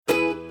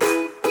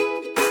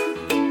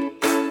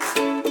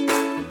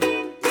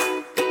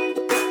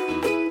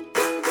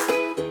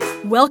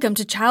Welcome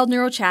to Child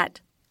Neuro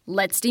Chat.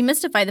 Let's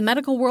demystify the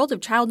medical world of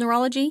child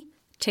neurology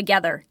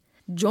together.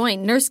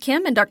 Join Nurse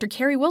Kim and Dr.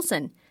 Carrie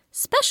Wilson,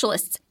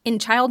 specialists in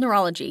child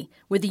neurology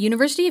with the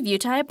University of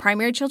Utah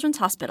Primary Children's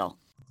Hospital.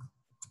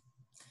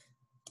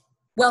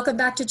 Welcome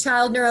back to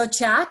Child Neuro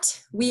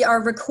Chat. We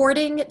are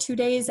recording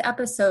today's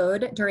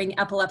episode during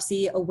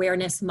Epilepsy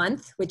Awareness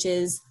Month, which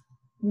is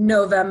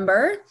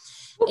November.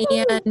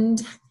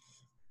 And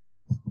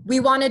we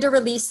wanted to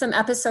release some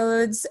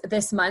episodes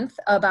this month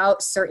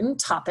about certain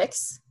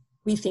topics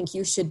we think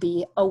you should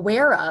be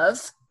aware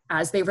of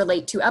as they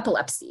relate to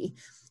epilepsy.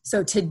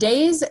 So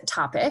today's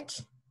topic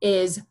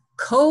is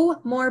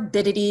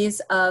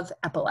comorbidities of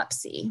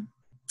epilepsy.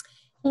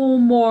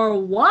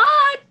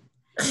 What?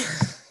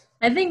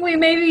 I think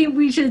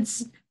we should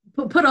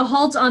put a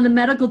halt on the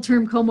medical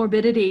term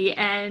comorbidity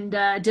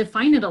and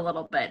define it a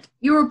little bit.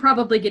 You were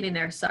probably getting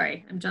there.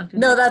 Sorry, I'm jumping.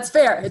 No, that's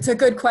fair. It's a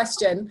good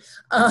question.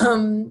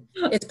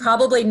 It's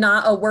probably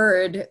not a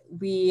word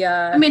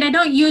I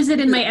don't use it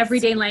in my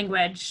everyday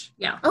language.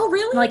 Yeah. Oh,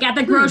 really? Like at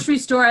the grocery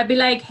store, I'd be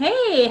like,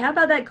 hey, how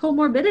about that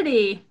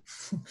comorbidity?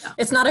 No.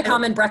 It's not a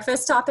common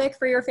breakfast topic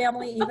for your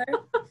family either?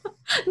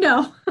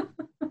 No.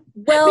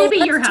 Well,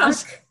 maybe your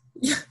house.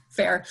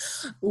 Fair.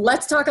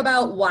 Let's talk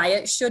about why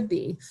it should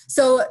be.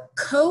 So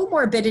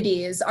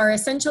comorbidities are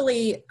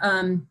essentially,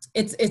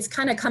 it's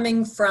kind of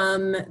coming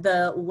from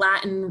the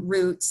Latin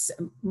roots,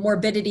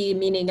 morbidity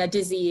meaning a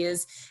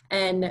disease,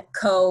 and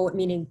co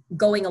meaning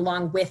going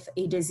along with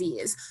a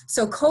disease.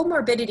 So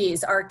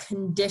comorbidities are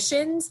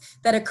conditions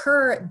that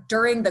occur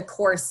during the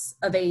course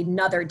of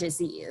another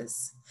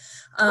disease.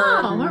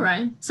 All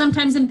right.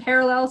 Sometimes in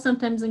parallel,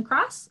 sometimes in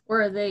cross,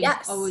 or are they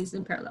always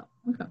in parallel?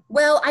 Okay.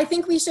 Well, I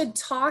think we should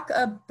talk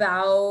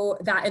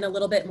about that in a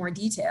little bit more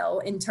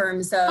detail in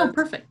terms of,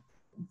 perfect.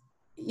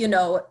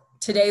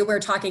 Today we're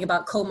talking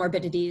about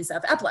comorbidities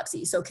of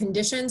epilepsy. So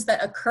conditions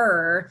that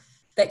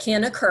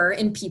can occur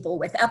in people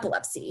with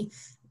epilepsy.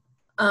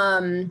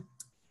 It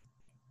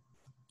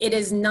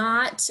is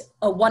not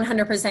a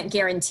 100%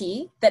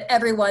 guarantee that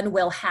everyone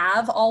will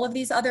have all of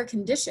these other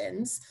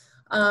conditions.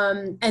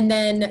 And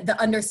then the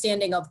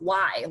understanding of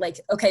why,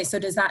 so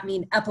does that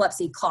mean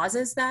epilepsy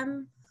causes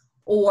them?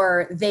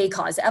 Or they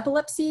cause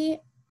epilepsy,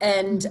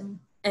 and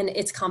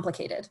it's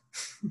complicated.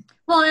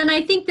 Well, and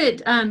I think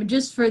that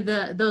just for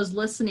those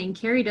listening,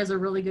 Carrie does a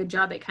really good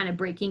job at kind of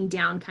breaking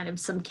down kind of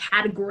some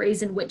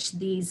categories in which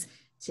these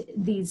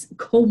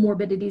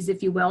comorbidities,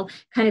 if you will,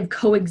 kind of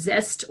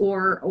coexist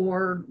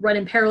or run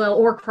in parallel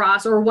or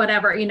cross or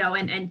whatever,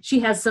 and she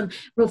has some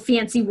real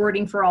fancy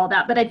wording for all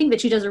that. But I think that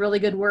she does a really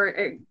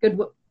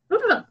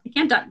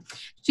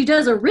She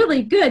does a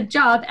really good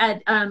job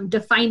at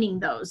defining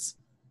those.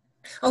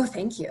 Oh,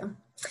 thank you.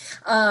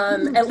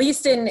 At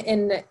least in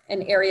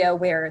an area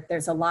where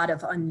there's a lot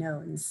of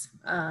unknowns,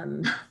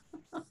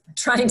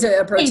 trying to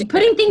approach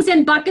putting things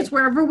in buckets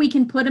wherever we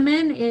can put them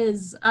in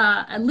is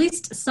at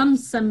least some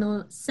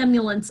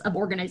semblance of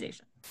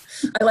organization.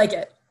 I like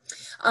it.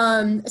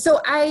 So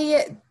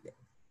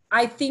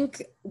I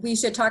think we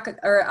should talk,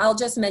 or I'll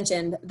just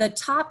mention the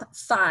top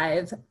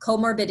 5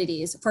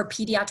 comorbidities for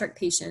pediatric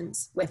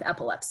patients with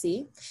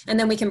epilepsy. And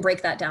then we can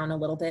break that down a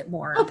little bit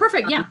more. Oh,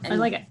 perfect. Yeah, I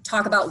like it.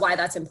 Talk about why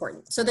that's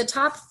important. So the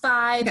top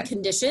 5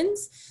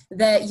 conditions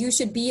that you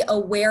should be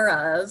aware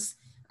of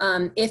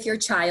if your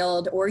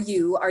child or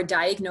you are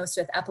diagnosed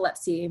with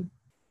epilepsy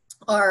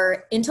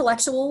are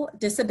intellectual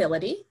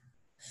disability,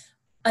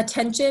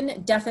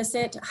 attention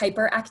deficit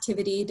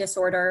hyperactivity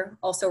disorder,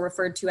 also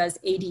referred to as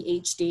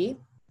ADHD,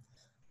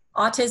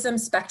 autism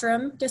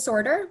spectrum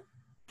disorder,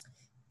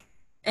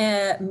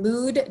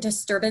 mood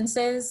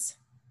disturbances,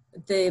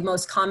 the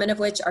most common of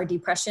which are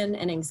depression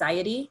and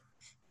anxiety,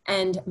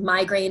 and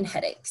migraine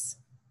headaches.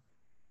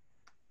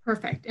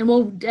 Perfect. And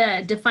we'll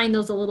define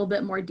those a little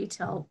bit more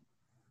detail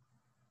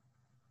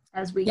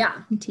as we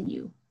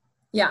continue.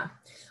 Yeah.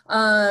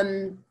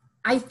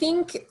 I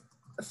think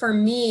for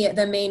me,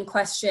 the main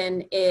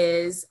question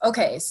is,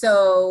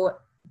 so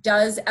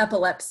does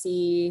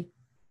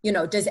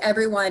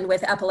everyone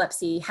with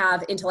epilepsy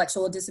have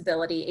intellectual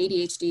disability,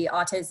 ADHD,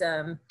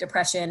 autism,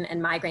 depression,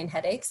 and migraine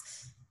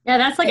headaches? Yeah,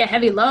 that's a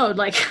heavy load.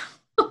 Right.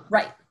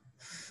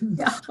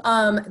 Yeah.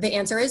 The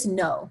answer is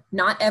no.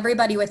 Not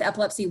everybody with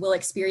epilepsy will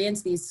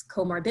experience these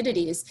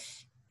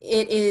comorbidities.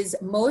 It is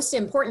most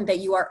important that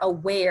you are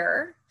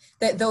aware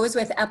that those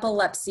with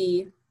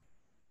epilepsy,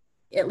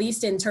 at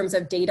least in terms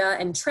of data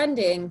and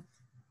trending,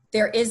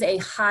 there is a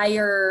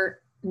higher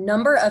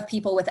number of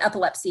people with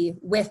epilepsy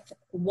with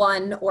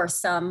one or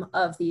some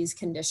of these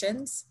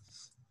conditions.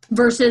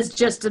 Versus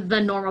just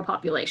the normal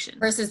population.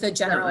 Versus the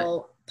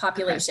general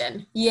population.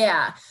 Okay.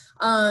 Yeah.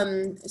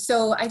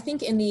 So I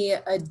think in the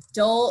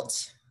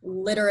adult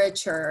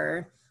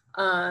literature,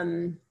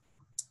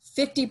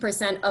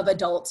 50% of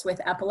adults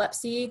with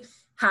epilepsy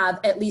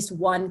have at least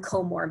one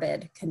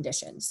comorbid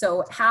condition.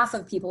 So half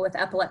of people with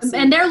epilepsy.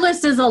 And their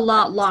list is a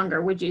lot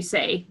longer, would you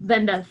say,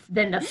 than the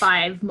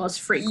 5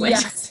 most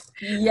frequent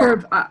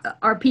for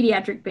our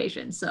pediatric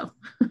patients. So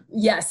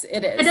yes,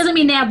 it is. It doesn't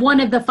mean they have one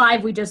of the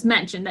 5 we just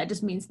mentioned. That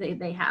just means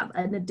they have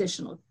an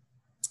additional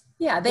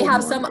Yeah, they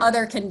have some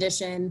other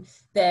condition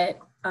that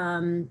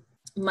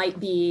might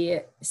be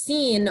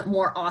seen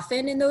more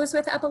often in those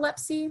with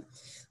epilepsy.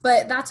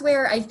 But that's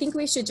where I think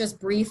we should just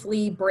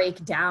briefly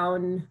break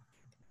down.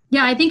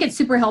 Yeah, I think it's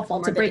super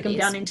helpful to break them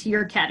down into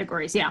your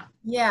categories. Yeah.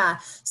 Yeah.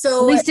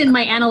 So at least in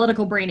my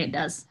analytical brain, it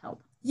does help.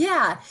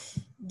 Yeah.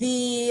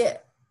 There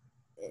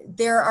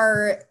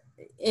are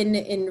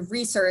in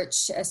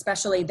research,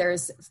 especially,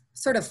 there's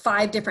sort of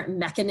 5 different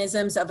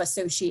mechanisms of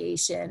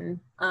association.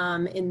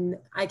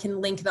 I can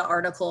link the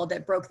article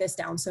that broke this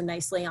down so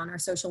nicely on our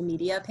social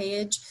media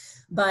page.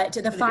 But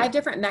the 5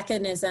 different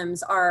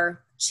mechanisms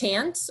are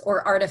chance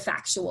or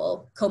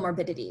artifactual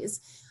comorbidities,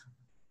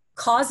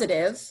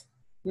 causative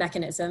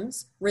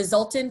mechanisms,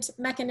 resultant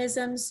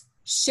mechanisms,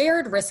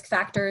 shared risk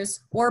factors,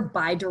 or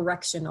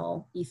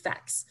bidirectional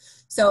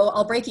effects. So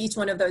I'll break each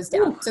one of those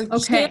down. So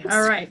okay, chance,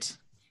 all right.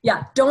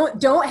 Yeah,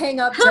 don't hang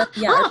up just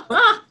yet.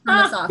 Turn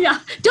this off. Yeah,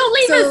 don't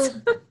leave us.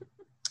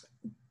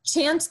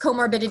 Chance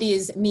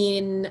comorbidities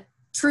mean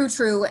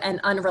true, and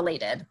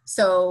unrelated.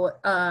 So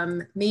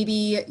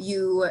maybe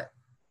you...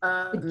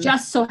 it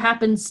just so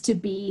happens to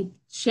be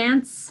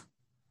chance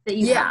that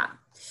you have.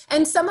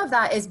 And some of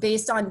that is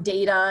based on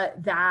data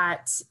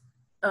that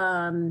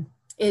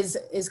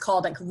is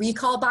called like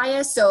recall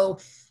bias. So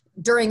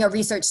during a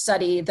research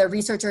study, the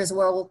researchers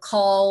will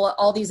call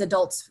all these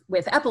adults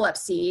with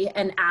epilepsy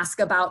and ask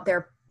about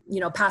their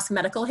past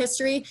medical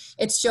history.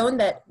 It's shown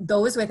that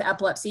those with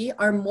epilepsy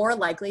are more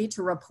likely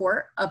to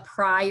report a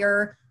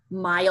prior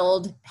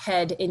mild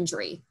head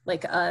injury,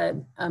 like a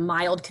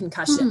mild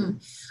concussion.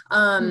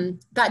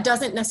 That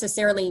doesn't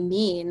necessarily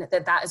mean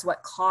that is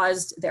what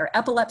caused their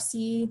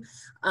epilepsy,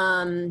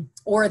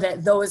 or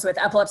that those with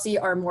epilepsy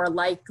are more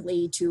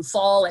likely to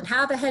fall and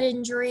have a head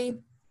injury.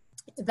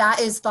 That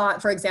is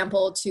thought, for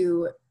example,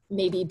 to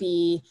maybe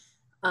be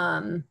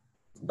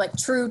like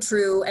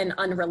true and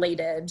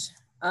unrelated.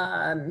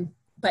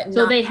 But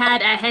so they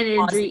had a head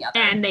injury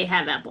and they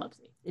have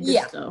epilepsy. It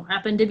just so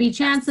happened to be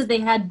chance that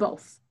they had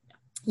both.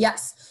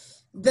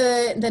 Yes.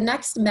 The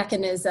next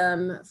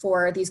mechanism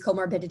for these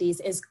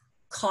comorbidities is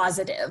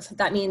causative.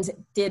 That means,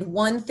 did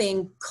one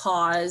thing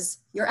cause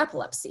your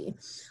epilepsy?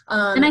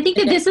 And I think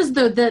that this is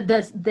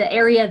the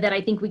area that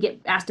I think we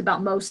get asked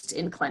about most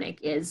in clinic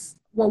is,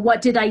 well,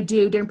 what did I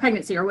do during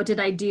pregnancy? Or what did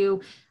I do?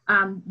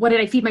 What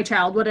did I feed my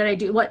child? What did I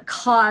do? What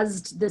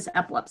caused this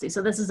epilepsy?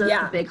 So this is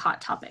a big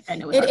hot topic. I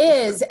know it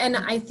is. And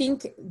I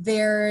think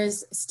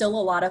there's still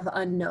a lot of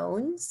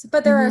unknowns,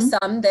 but there are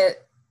some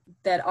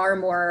that are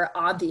more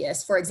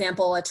obvious. For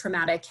example, a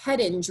traumatic head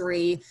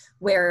injury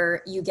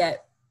where you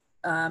get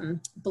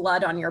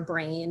blood on your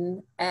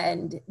brain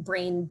and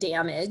brain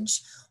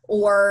damage,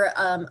 or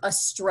a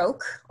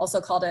stroke,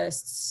 also called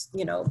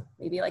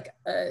maybe like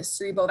a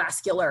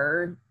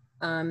cerebrovascular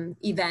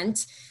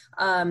event,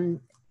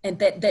 and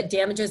that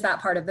damages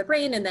that part of the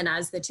brain. And then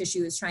as the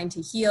tissue is trying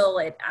to heal,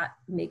 it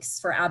makes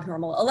for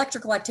abnormal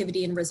electrical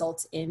activity and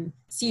results in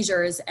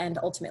seizures and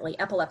ultimately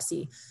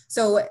epilepsy.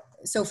 So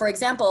for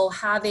example,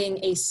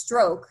 having a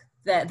stroke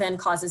that then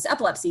causes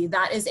epilepsy,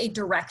 that is a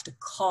direct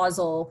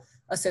causal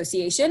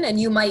association. And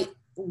you might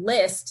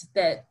list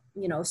that,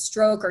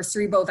 stroke or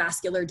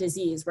cerebrovascular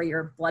disease where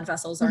your blood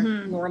vessels are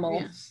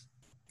normal,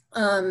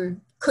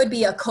 could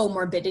be a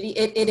comorbidity.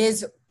 It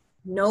is a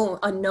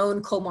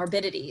known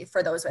comorbidity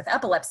for those with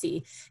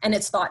epilepsy, and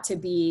it's thought to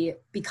be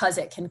because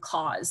it can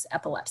cause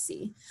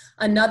epilepsy.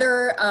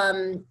 Another,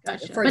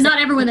 but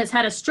not everyone that's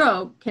had a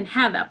stroke can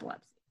have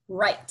epilepsy.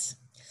 Right.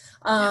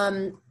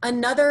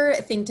 Another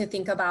thing to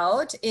think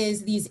about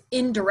is these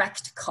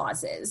indirect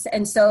causes.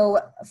 And so,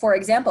 for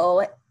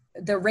example,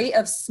 the rate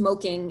of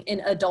smoking in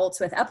adults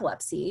with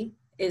epilepsy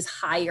is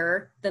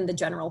higher than the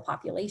general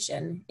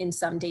population in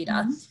some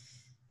data.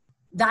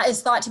 That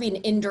is thought to be an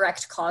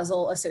indirect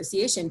causal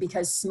association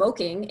because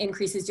smoking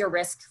increases your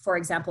risk, for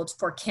example,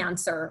 for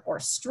cancer or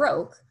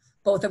stroke,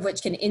 both of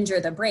which can injure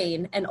the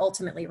brain and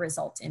ultimately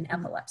result in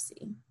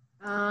epilepsy.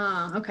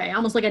 Okay.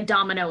 Almost like a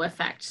domino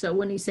effect. So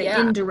when you say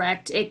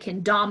indirect, it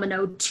can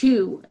domino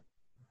to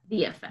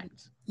the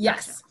effect.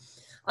 Yes.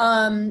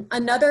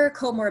 Another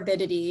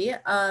comorbidity.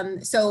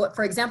 So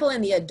for example,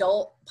 in the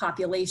adult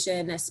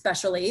population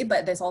especially,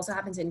 but this also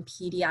happens in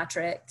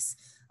pediatrics,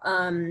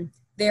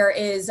 there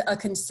is a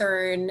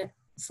concern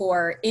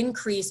for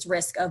increased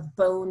risk of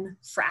bone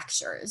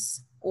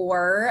fractures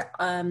or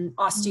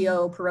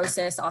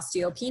osteoporosis,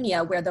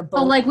 osteopenia, where the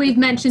bone... like we've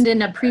mentioned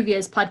in a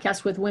previous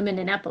podcast with women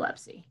in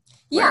epilepsy.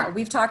 Yeah,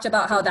 we've talked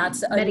about how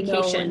that's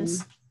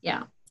medications.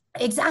 Yeah.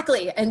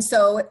 Exactly. And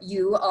so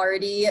you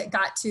already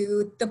got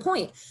to the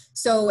point.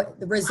 So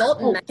the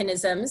resultant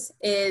mechanisms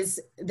is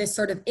this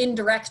sort of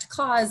indirect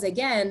cause,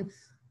 again,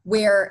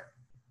 where,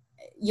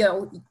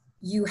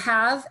 you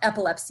have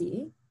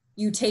epilepsy,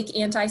 you take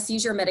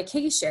anti-seizure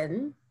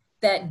medication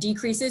that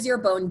decreases your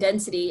bone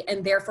density,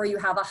 and therefore you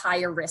have a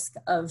higher risk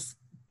of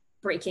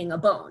breaking a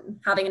bone,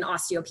 having an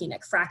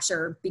osteopenic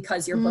fracture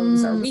because your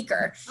bones are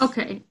weaker.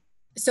 Okay.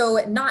 So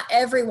not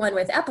everyone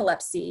with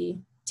epilepsy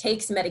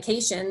takes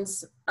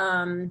medications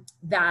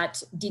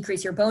that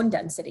decrease your bone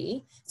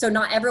density. So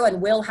not everyone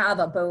will have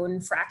a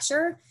bone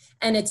fracture.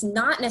 And it's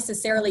not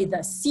necessarily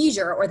the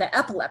seizure or the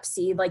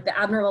epilepsy, like the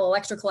abnormal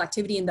electrical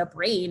activity in the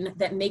brain,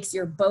 that makes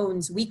your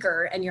bones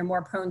weaker and you're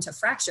more prone to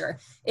fracture.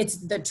 It's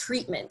the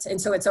treatment.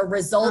 And so it's a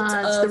result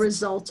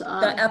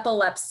of the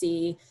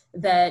epilepsy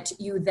that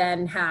you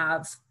then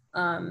have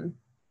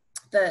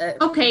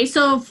Okay,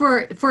 so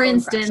for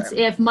instance, fracture.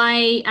 if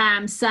my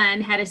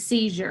son had a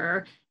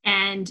seizure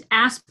and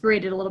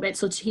aspirated a little bit,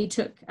 so he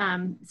took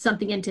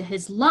something into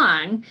his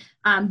lung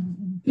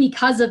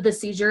because of the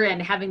seizure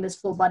and having this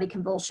full body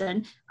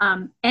convulsion,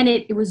 and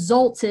it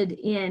resulted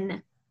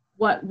in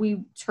what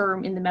we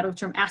term in the medical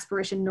term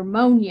aspiration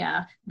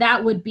pneumonia.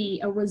 That would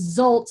be a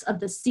result of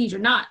the seizure,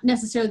 not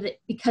necessarily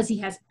because he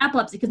has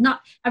epilepsy, because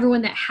not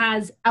everyone that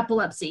has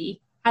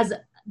epilepsy has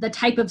the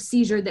type of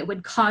seizure that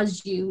would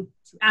cause you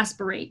to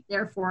aspirate,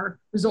 therefore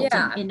resulting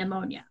in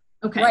pneumonia.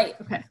 Okay. Right.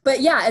 Okay.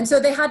 But yeah, and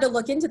so they had to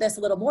look into this a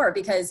little more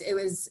because it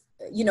was,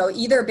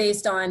 either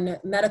based on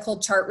medical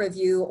chart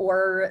review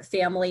or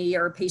family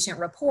or patient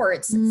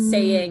reports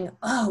saying,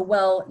 oh,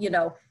 well,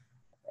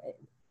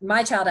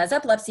 my child has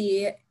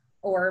epilepsy,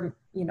 or,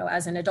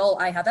 as an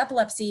adult, I have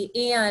epilepsy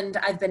and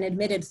I've been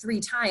admitted 3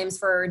 times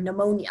for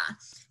pneumonia.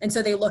 And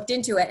so they looked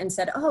into it and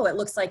said, oh, it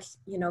looks like,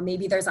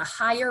 maybe there's a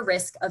higher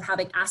risk of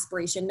having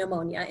aspiration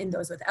pneumonia in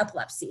those with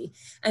epilepsy.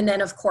 And then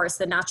of course,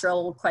 the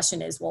natural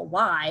question is, well,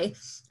 why?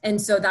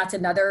 And so that's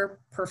another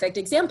perfect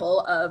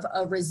example of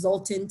a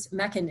resultant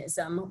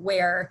mechanism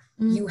where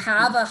you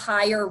have a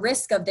higher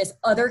risk of this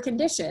other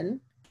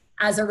condition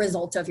as a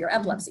result of your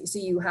epilepsy. So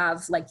you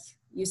have, like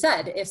you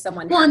said, if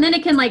someone and then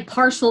it can like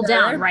partial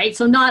down, right?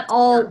 So not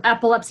all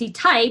epilepsy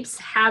types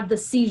have the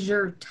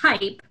seizure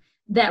type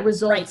that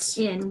results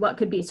in what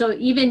could be. So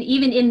even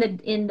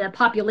in the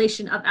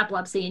population of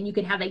epilepsy, and you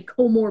could have a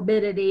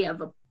comorbidity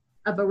of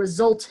a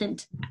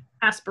resultant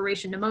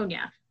aspiration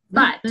pneumonia,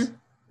 but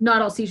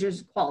not all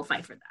seizures qualify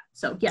for that.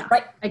 So yeah,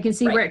 I can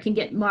see where it can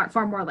get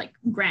far more like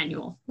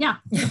granule. Yeah.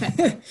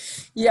 Okay.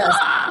 Yes.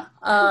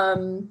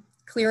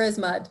 Clear as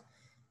mud.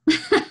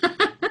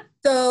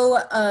 So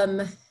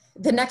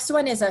the next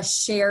one is a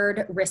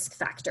shared risk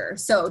factor.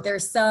 So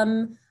there's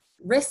some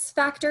risk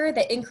factor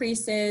that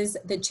increases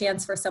the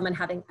chance for someone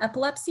having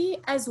epilepsy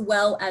as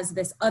well as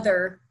this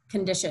other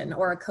condition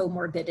or a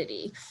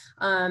comorbidity.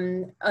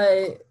 An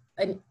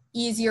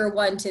easier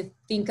one to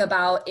think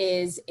about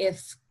is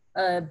if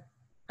a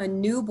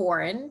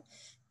newborn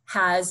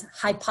has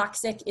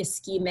hypoxic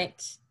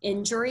ischemic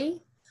injury,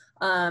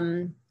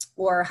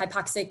 or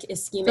hypoxic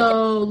ischemic.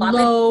 So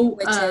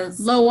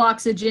low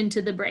oxygen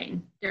to the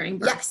brain during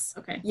birth. Yes.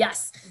 Okay.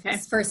 Yes. Okay.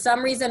 For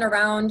some reason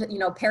around,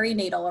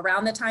 perinatal,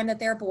 around the time that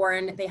they're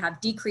born, they have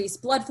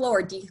decreased blood flow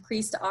or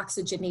decreased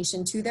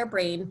oxygenation to their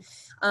brain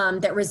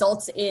that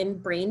results in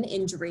brain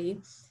injury.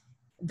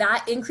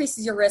 That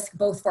increases your risk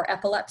both for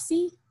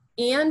epilepsy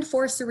and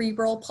for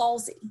cerebral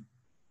palsy.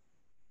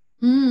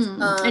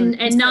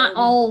 And not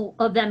all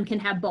of them can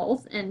have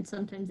both, and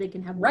sometimes they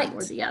can have one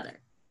or the other.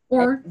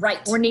 Or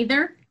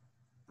neither.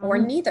 Or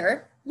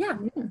neither. Yeah.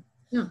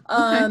 Yeah. Okay.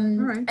 All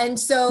right. And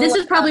so this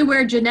is probably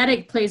where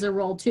genetic plays a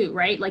role too,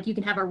 right? Like you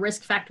can have a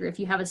risk factor if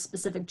you have a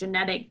specific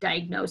genetic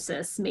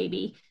diagnosis,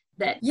 maybe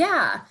that.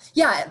 Yeah.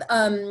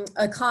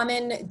 A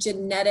common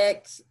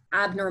genetic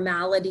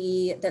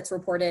abnormality that's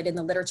reported in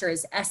the literature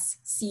is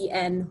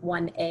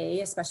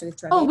SCN1A, especially with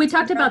Dravet. Oh, we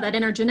talked about that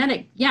in our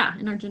genetic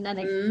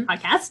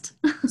podcast.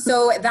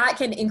 So that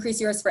can increase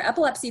your risk for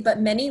epilepsy,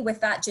 but many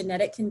with that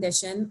genetic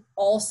condition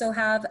also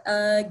have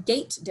a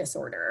gait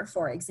disorder,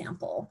 for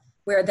example,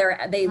 where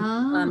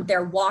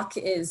their walk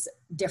is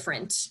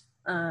different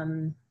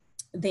than.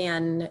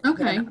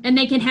 Okay, and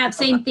they can have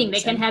same thing. They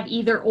can have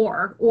either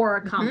or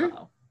a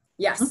combo.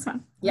 Yes. Okay.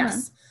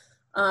 Yes.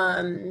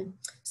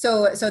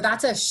 So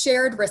that's a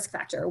shared risk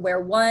factor where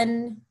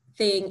one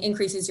thing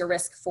increases your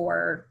risk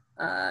for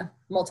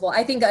multiple.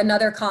 I think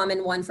another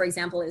common one, for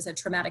example, is a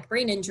traumatic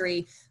brain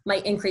injury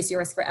might increase your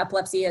risk for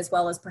epilepsy as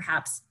well as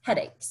perhaps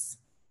headaches.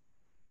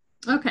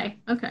 Okay.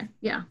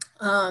 Yeah.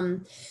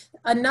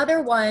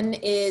 Another one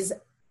is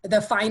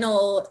the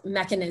final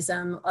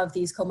mechanism of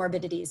these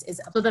comorbidities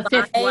is the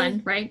fifth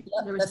one, right?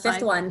 Yep, the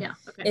fifth one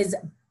is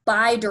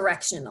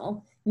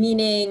bidirectional,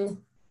 meaning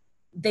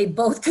they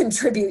both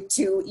contribute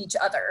to each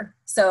other.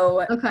 So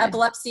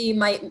epilepsy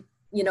might,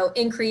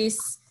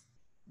 increase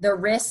the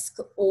risk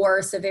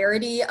or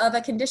severity of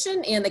a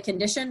condition, and the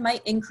condition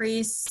might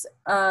increase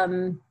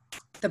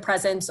the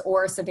presence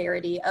or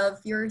severity of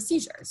your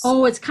seizures.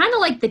 Oh, it's kind of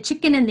like the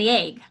chicken and the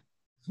egg.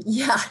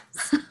 Yeah.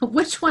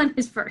 Which one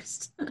is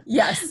first?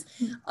 Yes.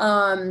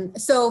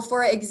 So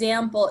for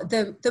example,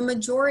 the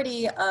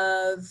majority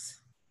of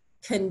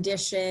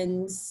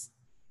conditions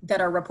that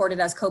are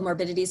reported as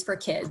comorbidities for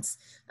kids.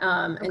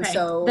 And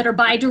so that are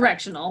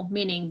bidirectional,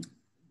 meaning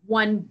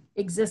one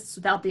exists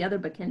without the other,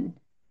 but can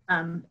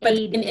but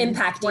aid can in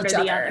impact one each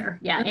or the other. other.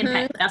 Yeah,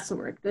 impact. That's the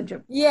word. Good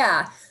job.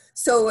 Yeah.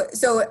 So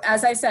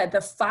as I said,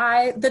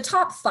 the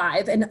top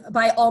five, and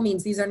by all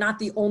means, these are not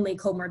the only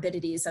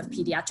comorbidities of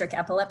pediatric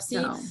epilepsy,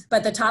 No.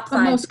 but the top The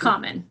five: most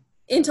common.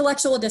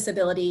 intellectual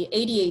disability,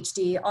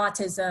 ADHD,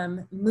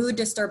 autism, mood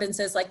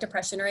disturbances like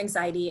depression or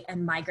anxiety,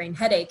 and migraine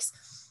headaches.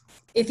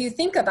 If you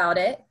think about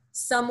it,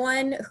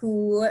 someone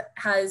who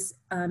has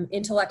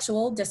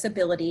intellectual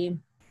disability,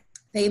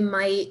 they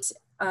might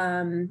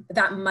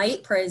that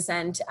might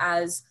present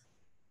as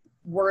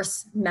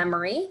worse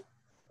memory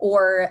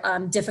or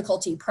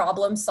difficulty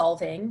problem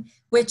solving,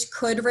 which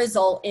could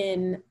result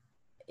in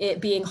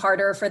it being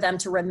harder for them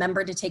to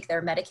remember to take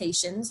their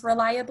medications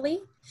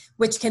reliably,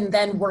 which can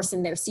then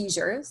worsen their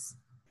seizures.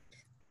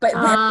 But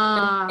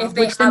then if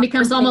they which then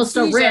becomes almost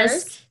seizures, a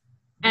risk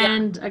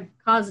and a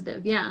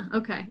causative. Yeah.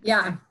 Okay. Yeah,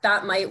 okay.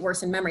 that might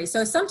worsen memory.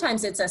 So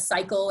sometimes it's a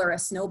cycle or a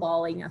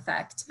snowballing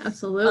effect.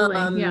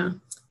 Absolutely. Yeah.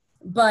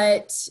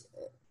 But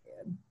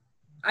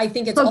I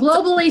think it's so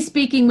globally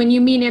speaking, when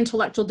you mean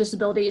intellectual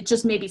disability, it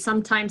just maybe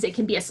sometimes it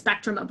can be a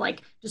spectrum of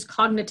like just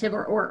cognitive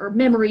or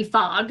memory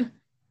fog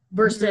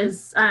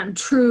versus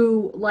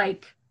true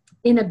like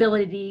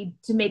inability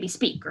to maybe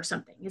speak or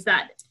something. Is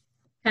that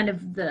kind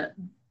of the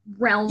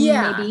realm?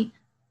 Maybe?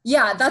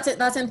 Yeah, that's it.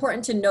 That's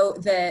important to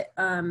note that,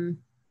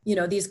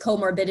 these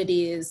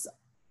comorbidities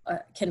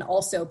can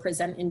also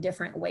present in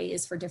different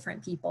ways for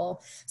different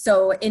people.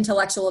 So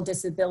intellectual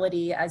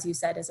disability, as you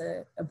said, is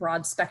a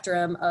broad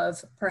spectrum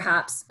of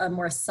perhaps a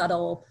more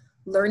subtle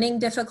learning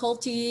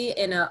difficulty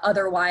in a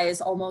otherwise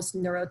almost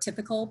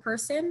neurotypical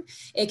person.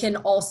 It can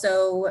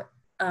also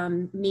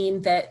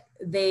mean that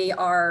they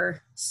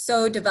are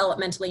so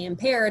developmentally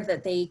impaired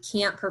that they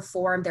can't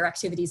perform their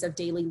activities of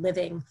daily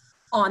living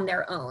on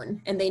their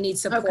own, and they need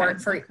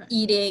support for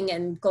eating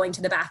and going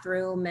to the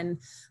bathroom and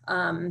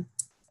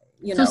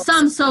so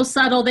some so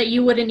subtle that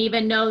you wouldn't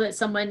even know that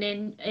someone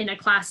in a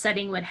class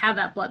setting would have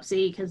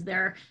epilepsy because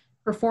they're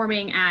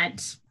performing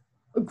at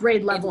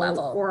grade level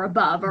or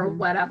above or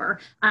whatever,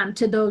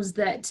 to those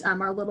that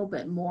are a little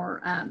bit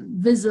more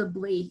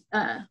visibly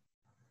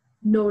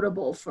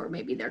notable for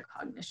maybe their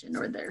cognition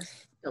or their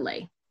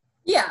delay.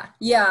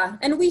 Yeah.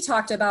 And we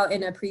talked about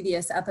in a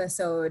previous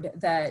episode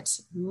that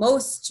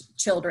most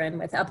children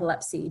with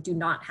epilepsy do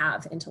not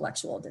have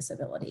intellectual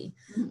disability,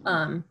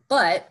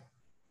 but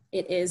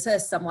it is a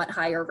somewhat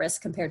higher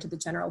risk compared to the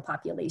general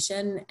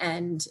population,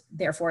 and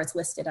therefore it's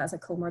listed as a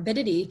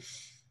comorbidity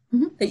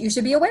that you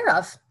should be aware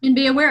of. And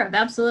be aware of,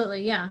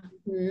 absolutely, yeah.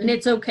 And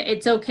it's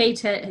okay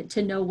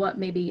to know what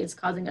maybe is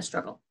causing a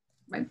struggle,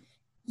 right?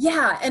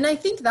 Yeah, and I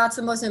think that's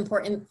the most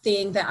important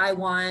thing that I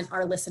want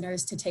our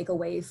listeners to take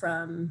away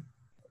from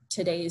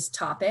today's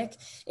topic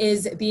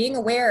is being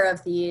aware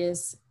of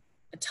these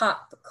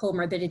top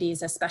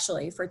comorbidities,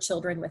 especially for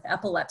children with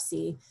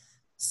epilepsy,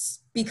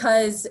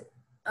 because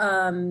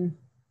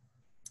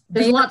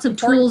there's lots of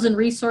tools and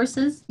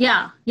resources.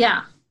 Yeah.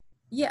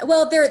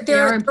 Well,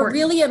 they're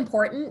really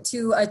important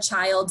to a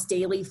child's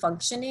daily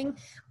functioning,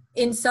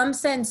 in some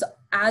sense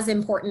as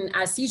important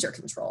as seizure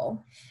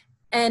control.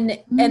 And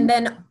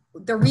then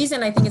the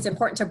reason I think it's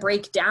important to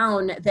break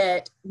down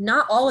that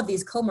not all of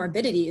these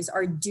comorbidities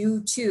are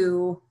due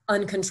to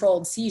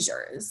uncontrolled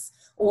seizures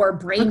or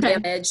brain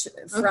damage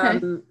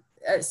from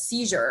a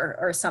seizure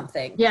or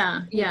something.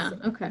 Yeah.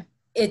 Okay.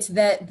 It's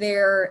that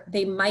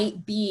they might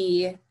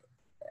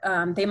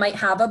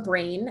have a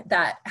brain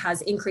that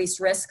has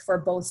increased risk for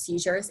both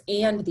seizures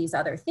and these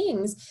other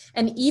things.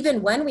 And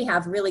even when we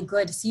have really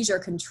good seizure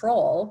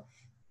control,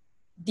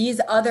 these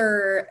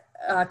other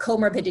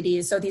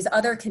comorbidities, so these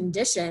other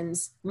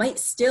conditions might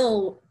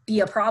still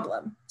be a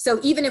problem. So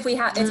even if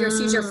you're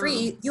seizure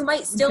free, you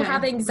might still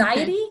have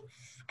anxiety.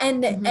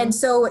 And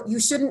so you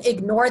shouldn't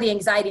ignore the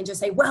anxiety and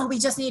just say, well, we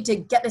just need to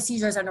get the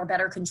seizures under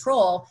better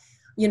control,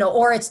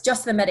 or it's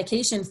just the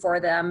medication for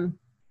them.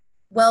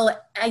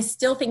 Well, I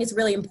still think it's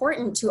really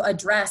important to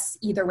address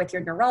either with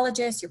your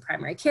neurologist, your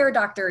primary care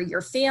doctor,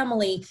 your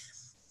family,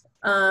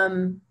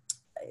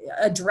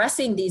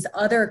 addressing these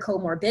other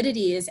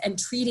comorbidities and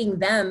treating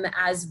them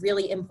as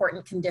really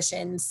important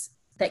conditions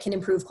that can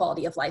improve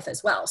quality of life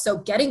as well. So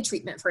getting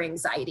treatment for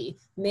anxiety,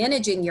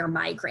 managing your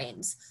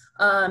migraines,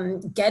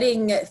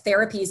 getting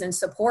therapies and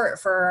support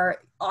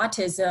for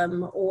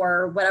autism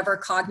or whatever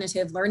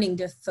cognitive learning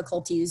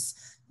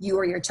difficulties you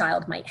or your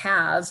child might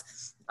have,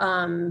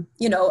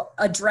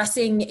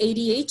 addressing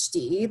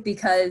ADHD,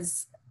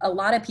 because a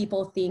lot of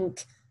people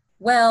think,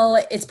 well,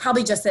 it's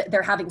probably just that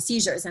they're having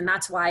seizures and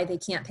that's why they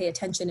can't pay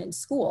attention in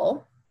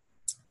school,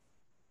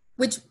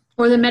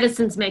 or the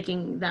medicine's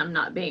making them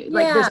not be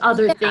there's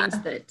other things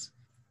that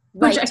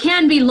which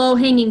can be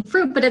low-hanging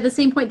fruit, but at the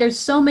same point there's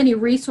so many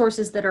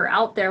resources that are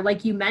out there,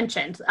 like you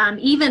mentioned.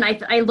 Even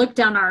I looked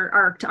down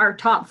our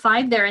top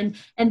 5 there,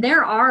 and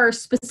there are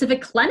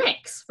specific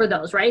clinics for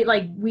those, right?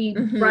 Like we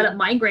brought up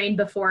migraine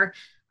before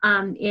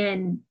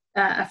in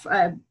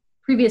a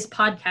previous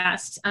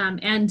podcast,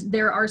 and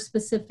there are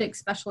specific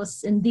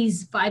specialists in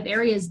these 5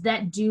 areas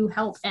that do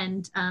help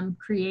and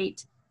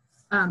create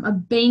a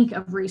bank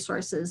of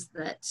resources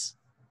that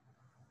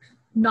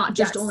not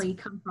just Yes. only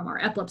come from our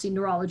epilepsy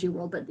neurology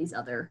world, but these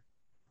other.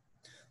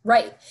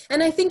 Right.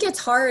 And I think it's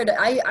hard.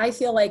 I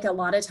feel like a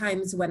lot of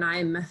times when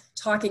I'm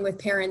talking with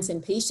parents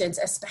and patients,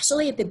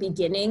 especially at the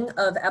beginning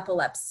of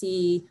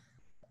epilepsy,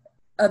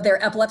 of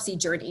their epilepsy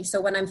journey.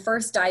 So when I'm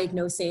first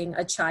diagnosing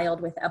a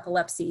child with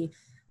epilepsy,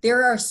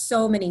 there are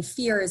so many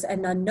fears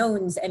and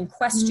unknowns and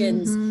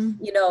questions,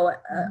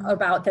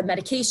 about the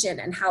medication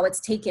and how it's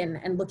taken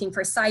and looking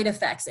for side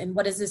effects and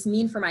what does this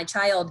mean for my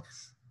child?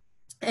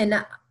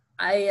 And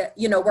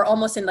we're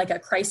almost in like a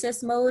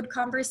crisis mode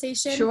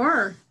conversation.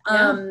 Sure.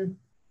 Yeah.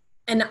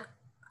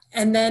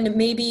 And then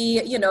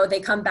maybe, they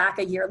come back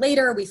a year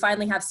later, we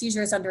finally have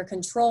seizures under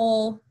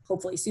control,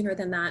 hopefully sooner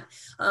than that.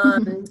 I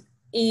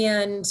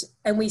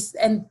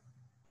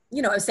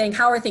was saying,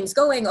 how are things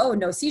going? Oh,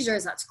 no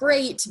seizures, that's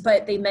great.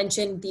 But they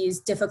mentioned these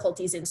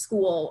difficulties in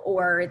school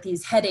or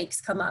these headaches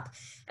come up.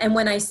 And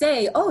when I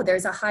say, oh,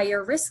 there's a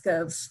higher risk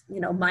of,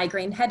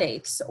 migraine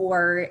headaches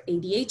or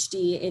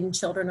ADHD in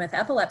children with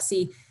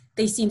epilepsy,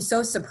 they seem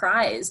so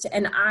surprised.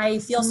 And I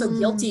feel so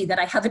guilty that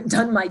I haven't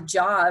done my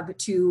job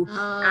to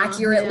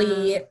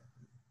accurately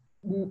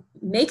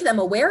make them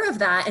aware of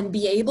that and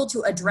be able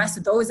to address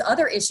those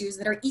other issues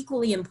that are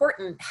equally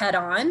important head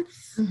on.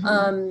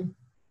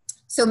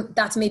 So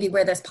that's maybe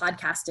where this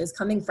podcast is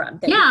coming from.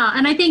 Yeah.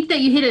 And I think that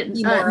you hit it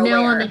nail on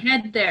the aware.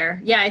 head there.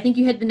 Yeah. I think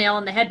you hit the nail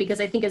on the head, because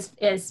I think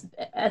as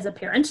a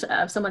parent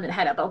of someone that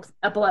had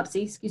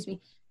epilepsy,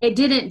 it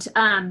didn't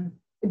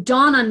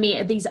dawn on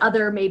me these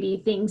other maybe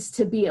things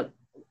to be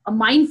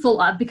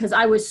mindful of, because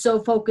I was so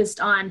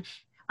focused on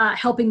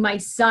helping my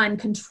son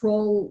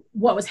control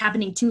what was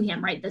happening to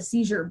him, right? The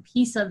seizure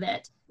piece of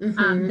it.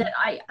 That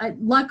I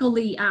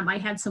luckily, I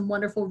had some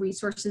wonderful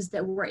resources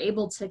that were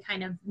able to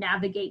kind of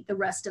navigate the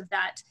rest of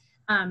that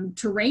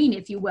terrain,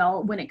 if you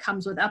will, when it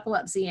comes with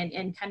epilepsy,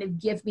 and kind of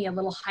give me a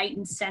little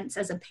heightened sense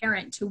as a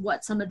parent to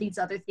what some of these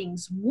other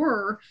things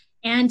were.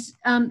 And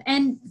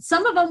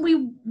some of them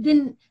we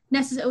didn't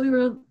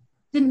necessarily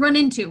didn't run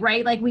into,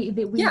 right? Like we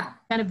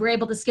kind of were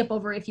able to skip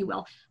over, if you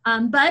will.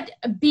 But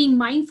being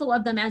mindful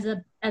of them as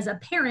a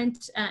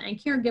parent and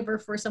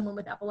caregiver for someone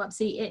with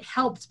epilepsy, it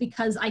helped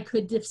because I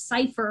could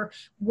decipher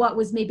what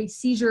was maybe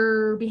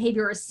seizure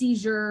behavior or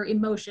seizure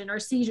emotion or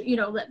seizure,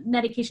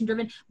 medication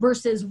driven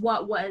versus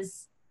what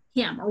was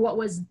him or what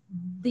was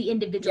the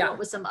individual, what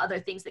was some other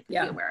things that could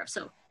be aware of.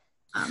 So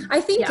I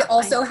think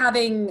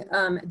having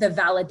the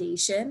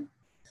validation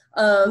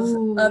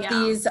of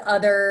these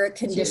other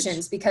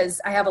conditions, because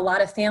I have a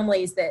lot of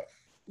families that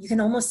you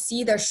can almost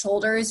see their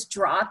shoulders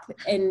drop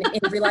in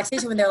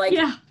relaxation when they're like,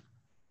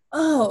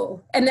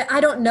 oh, and I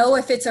don't know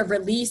if it's a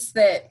release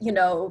that,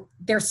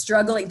 they're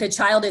struggling, the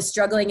child is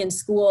struggling in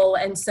school.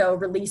 And so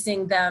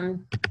releasing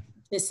them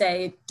to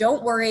say,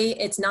 don't worry,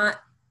 it's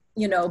not,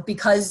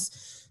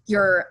 because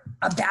you're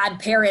a bad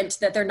parent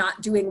that they're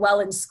not doing well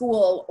in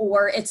school,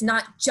 or it's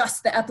not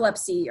just the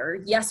epilepsy, or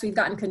yes, we've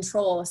gotten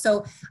control.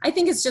 So I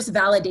think it's just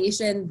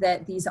validation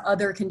that these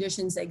other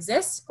conditions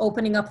exist,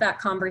 opening up that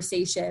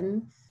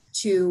conversation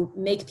to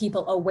make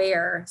people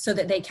aware so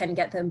that they can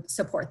get the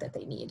support that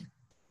they need.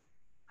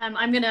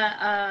 I'm going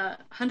to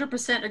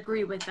 100%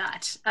 agree with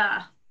that.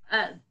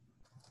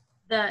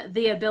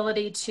 The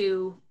ability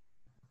to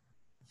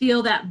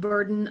feel that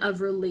burden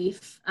of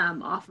relief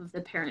off of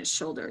the parents'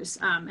 shoulders.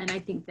 And I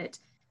think that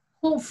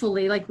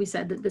hopefully, like we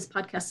said, that this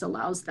podcast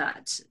allows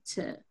that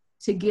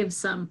to give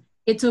some,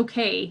 it's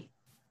okay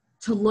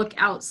to look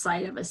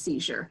outside of a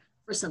seizure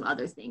for some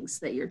other things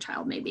that your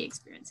child may be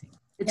experiencing.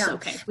 It's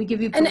okay. We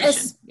give you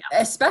permission.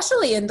 And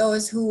especially in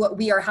those who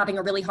we are having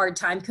a really hard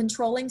time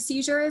controlling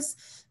seizures.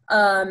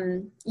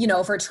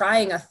 If we're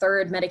trying a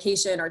third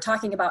medication or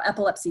talking about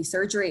epilepsy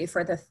surgery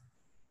for the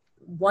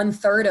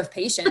 1/3 of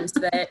patients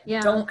that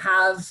don't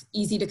have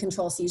easy to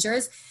control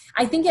seizures,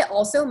 I think it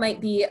also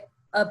might be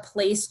a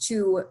place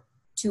to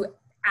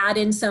add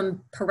in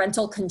some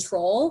parental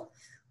control,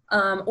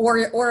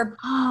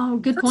 or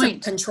good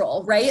point.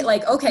 Control, right?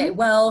 Like, okay,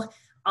 well,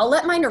 I'll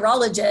let my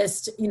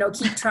neurologist,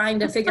 keep trying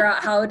to figure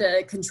out how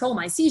to control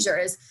my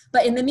seizures.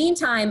 But in the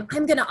meantime,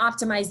 I'm going to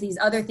optimize these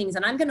other things,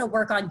 and I'm going to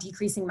work on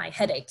decreasing my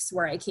headaches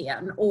where I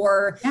can,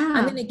 or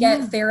I'm going to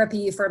get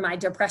therapy for my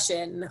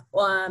depression,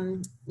 or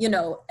I'm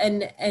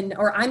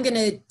going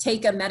to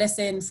take a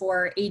medicine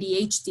for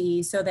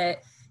ADHD so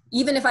that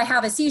even if I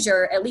have a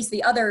seizure, at least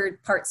the other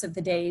parts of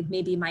the day,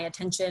 maybe my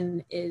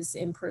attention is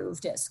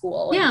improved at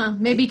school. Yeah,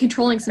 maybe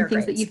controlling some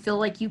things that you feel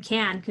like you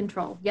can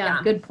control.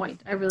 Yeah, good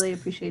point. I really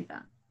appreciate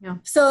that. Yeah.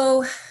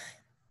 So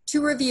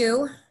to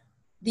review,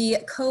 the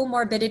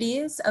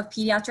comorbidities of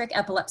pediatric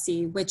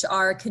epilepsy, which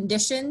are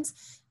conditions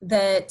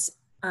that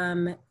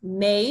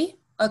may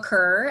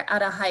occur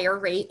at a higher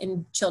rate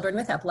in children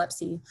with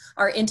epilepsy,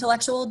 are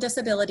intellectual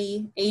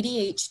disability,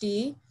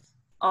 ADHD,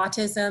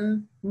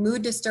 autism,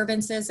 mood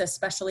disturbances,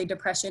 especially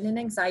depression and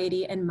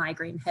anxiety, and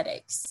migraine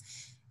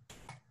headaches.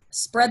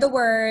 Spread the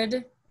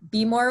word,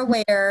 be more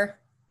aware,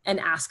 and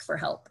ask for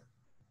help.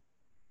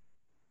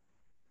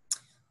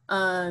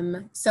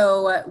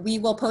 So we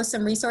will post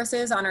some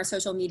resources on our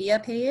social media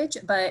page,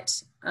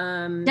 but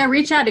yeah,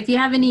 reach out if you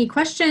have any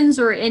questions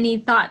or any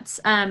thoughts.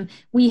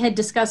 We had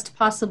discussed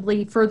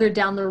possibly further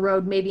down the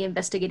road, maybe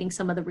investigating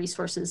some of the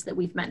resources that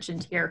we've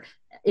mentioned here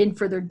in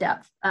further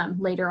depth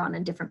later on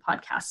in different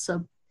podcasts.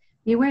 So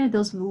be aware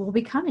those will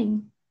be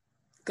coming.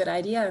 Good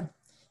idea.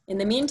 In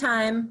the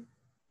meantime,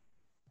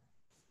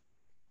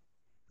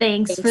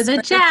 thanks for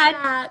the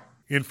chat.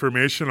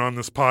 Information on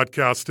this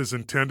podcast is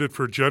intended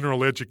for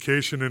general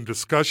education and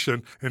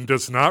discussion and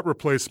does not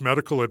replace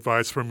medical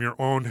advice from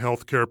your own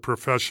healthcare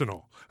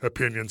professional.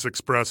 Opinions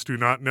expressed do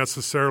not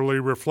necessarily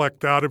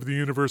reflect that of the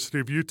University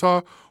of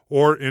Utah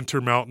or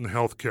Intermountain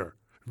Healthcare.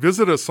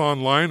 Visit us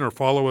online or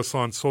follow us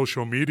on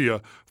social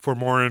media for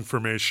more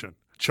information.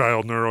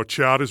 Child Neuro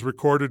Chat is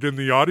recorded in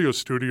the audio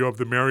studio of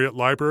the Marriott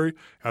Library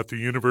at the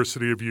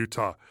University of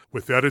Utah,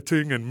 with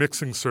editing and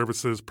mixing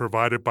services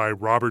provided by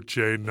Robert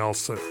J.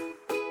 Nelson.